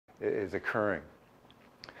is occurring.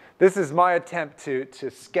 This is my attempt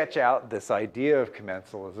to sketch out this idea of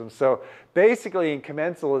commensalism. So basically in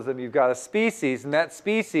commensalism, you've got a species, and that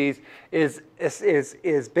species is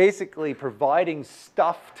basically providing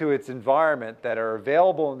stuff to its environment that are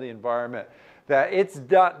available in the environment that it's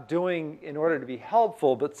not doing in order to be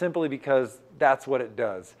helpful, but simply because that's what it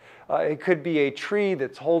does. It could be a tree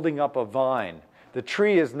that's holding up a vine. The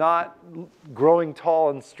tree is not growing tall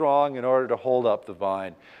and strong in order to hold up the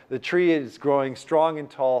vine. The tree is growing strong and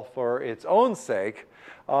tall for its own sake,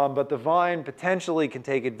 but the vine potentially can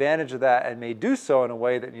take advantage of that and may do so in a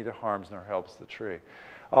way that neither harms nor helps the tree.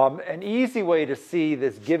 An easy way to see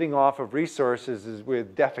this giving off of resources is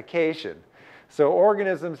with defecation. So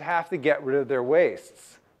organisms have to get rid of their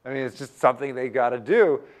wastes. I mean, it's just something they got to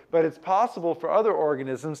do. But it's possible for other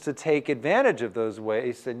organisms to take advantage of those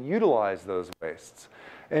wastes and utilize those wastes,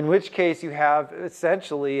 in which case you have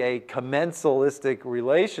essentially a commensalistic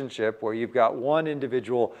relationship where you've got one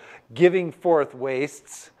individual giving forth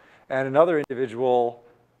wastes and another individual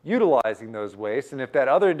utilizing those wastes. And if that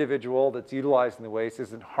other individual that's utilizing the waste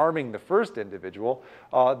isn't harming the first individual,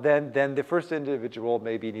 then the first individual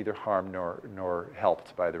may be neither harmed nor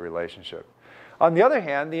helped by the relationship. On the other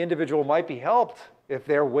hand, the individual might be helped if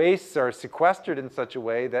their wastes are sequestered in such a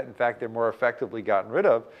way that, in fact, they're more effectively gotten rid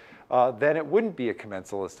of, then it wouldn't be a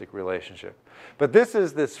commensalistic relationship. But this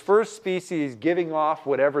is this first species giving off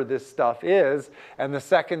whatever this stuff is, and the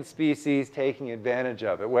second species taking advantage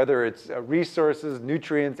of it. Whether it's resources,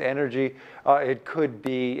 nutrients, energy, it could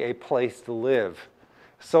be a place to live.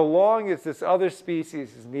 So long as this other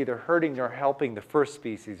species is neither hurting nor helping the first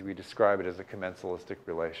species, we describe it as a commensalistic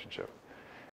relationship.